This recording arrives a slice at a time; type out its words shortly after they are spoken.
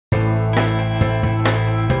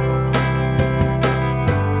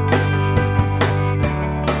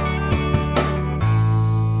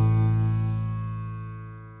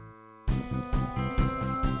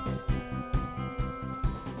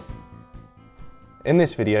In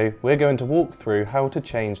this video, we're going to walk through how to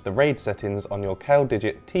change the RAID settings on your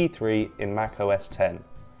CalDigit T3 in macOS 10.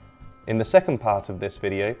 In the second part of this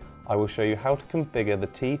video, I will show you how to configure the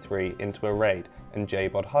T3 into a RAID and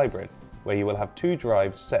JBOD hybrid, where you will have two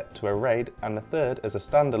drives set to a RAID and the third as a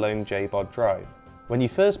standalone JBOD drive. When you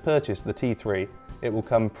first purchase the T3, it will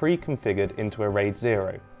come pre-configured into a RAID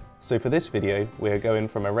 0. So for this video, we are going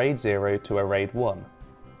from a RAID 0 to a RAID 1.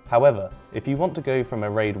 However, if you want to go from a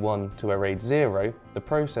RAID 1 to a RAID 0, the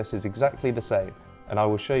process is exactly the same, and I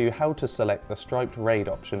will show you how to select the striped RAID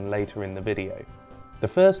option later in the video. The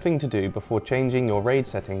first thing to do before changing your RAID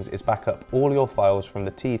settings is back up all your files from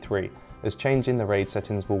the T3, as changing the RAID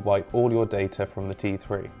settings will wipe all your data from the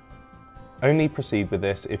T3. Only proceed with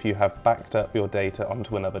this if you have backed up your data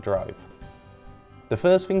onto another drive. The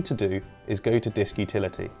first thing to do is go to Disk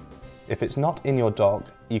Utility. If it's not in your dock,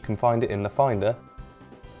 you can find it in the Finder,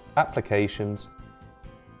 Applications,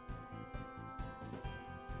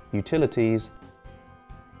 Utilities,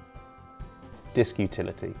 Disk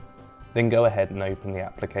Utility. Then go ahead and open the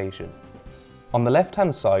application. On the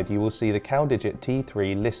left-hand side, you will see the CalDigit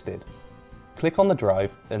T3 listed. Click on the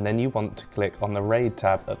drive and then you want to click on the RAID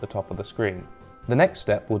tab at the top of the screen. The next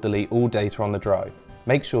step will delete all data on the drive.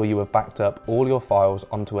 Make sure you have backed up all your files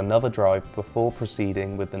onto another drive before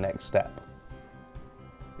proceeding with the next step.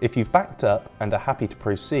 If you've backed up and are happy to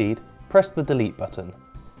proceed, press the delete button.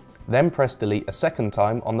 Then press delete a second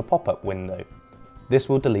time on the pop-up window. This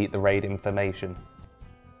will delete the RAID information.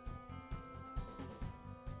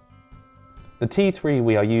 The T3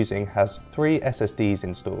 we are using has 3 SSDs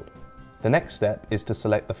installed. The next step is to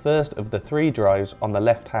select the first of the 3 drives on the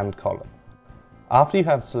left-hand column. After you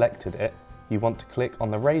have selected it, you want to click on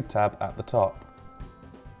the RAID tab at the top.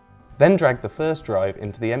 Then drag the first drive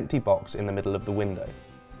into the empty box in the middle of the window.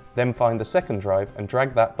 Then find the second drive and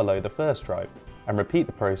drag that below the first drive, and repeat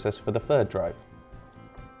the process for the third drive.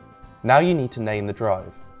 Now you need to name the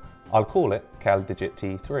drive. I'll call it CalDigit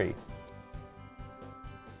T3.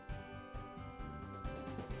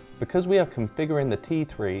 Because we are configuring the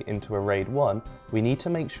T3 into a RAID 1, we need to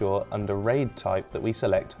make sure under RAID type that we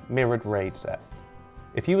select Mirrored RAID Set.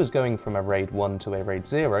 If you was going from a RAID 1 to a RAID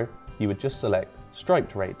 0, you would just select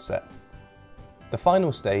Striped RAID Set. The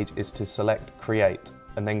final stage is to select Create,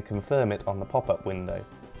 and then confirm it on the pop-up window,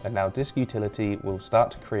 and now Disk Utility will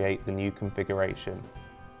start to create the new configuration.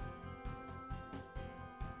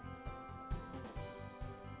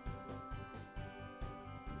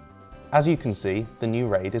 As you can see, the new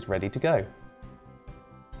RAID is ready to go.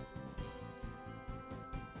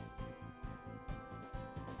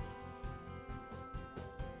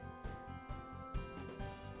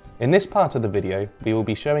 In this part of the video, we will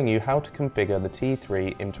be showing you how to configure the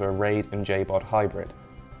T3 into a RAID and JBOD hybrid.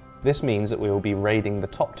 This means that we will be RAIDing the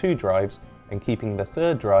top 2 drives and keeping the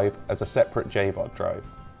third drive as a separate JBOD drive.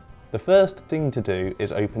 The first thing to do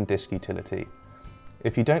is open Disk Utility.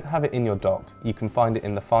 If you don't have it in your dock, you can find it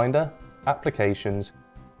in the Finder, Applications,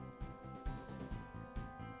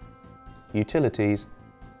 Utilities,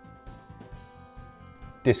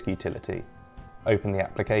 Disk Utility. Open the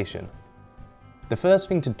application. The first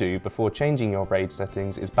thing to do before changing your RAID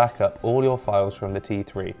settings is back up all your files from the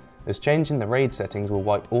T3, as changing the RAID settings will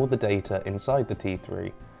wipe all the data inside the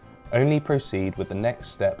T3. Only proceed with the next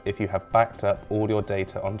step if you have backed up all your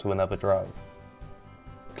data onto another drive.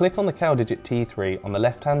 Click on the CalDigit T3 on the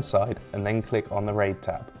left-hand side and then click on the RAID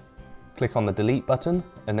tab. Click on the delete button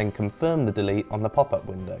and then confirm the delete on the pop-up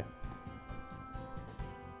window.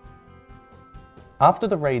 After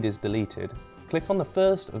the RAID is deleted, click on the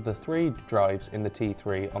first of the 3 drives in the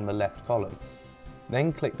T3 on the left column.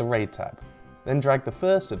 Then click the RAID tab. Then drag the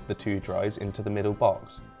first of the 2 drives into the middle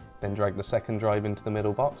box. Then drag the second drive into the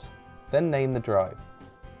middle box. Then name the drive.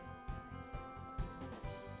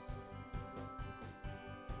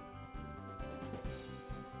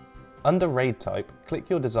 Under RAID type,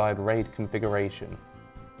 click your desired RAID configuration.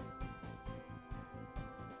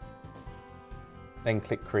 Then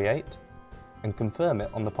click Create and confirm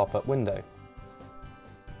it on the pop-up window.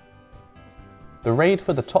 The RAID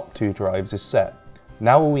for the top 2 drives is set.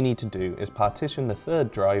 Now all we need to do is partition the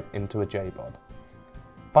third drive into a JBOD.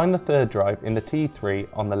 Find the third drive in the T3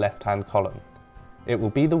 on the left-hand column. It will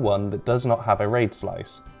be the one that does not have a RAID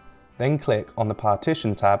slice. Then click on the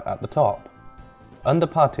Partition tab at the top. Under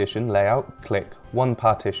Partition Layout, click One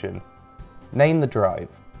Partition. Name the drive.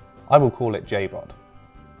 I will call it JBOD.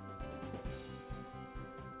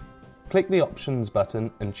 Click the Options button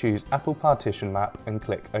and choose Apple Partition Map and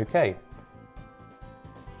click OK.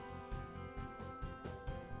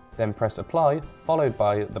 Then press Apply, followed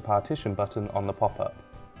by the Partition button on the pop-up.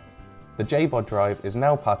 The JBOD drive is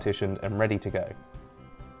now partitioned and ready to go.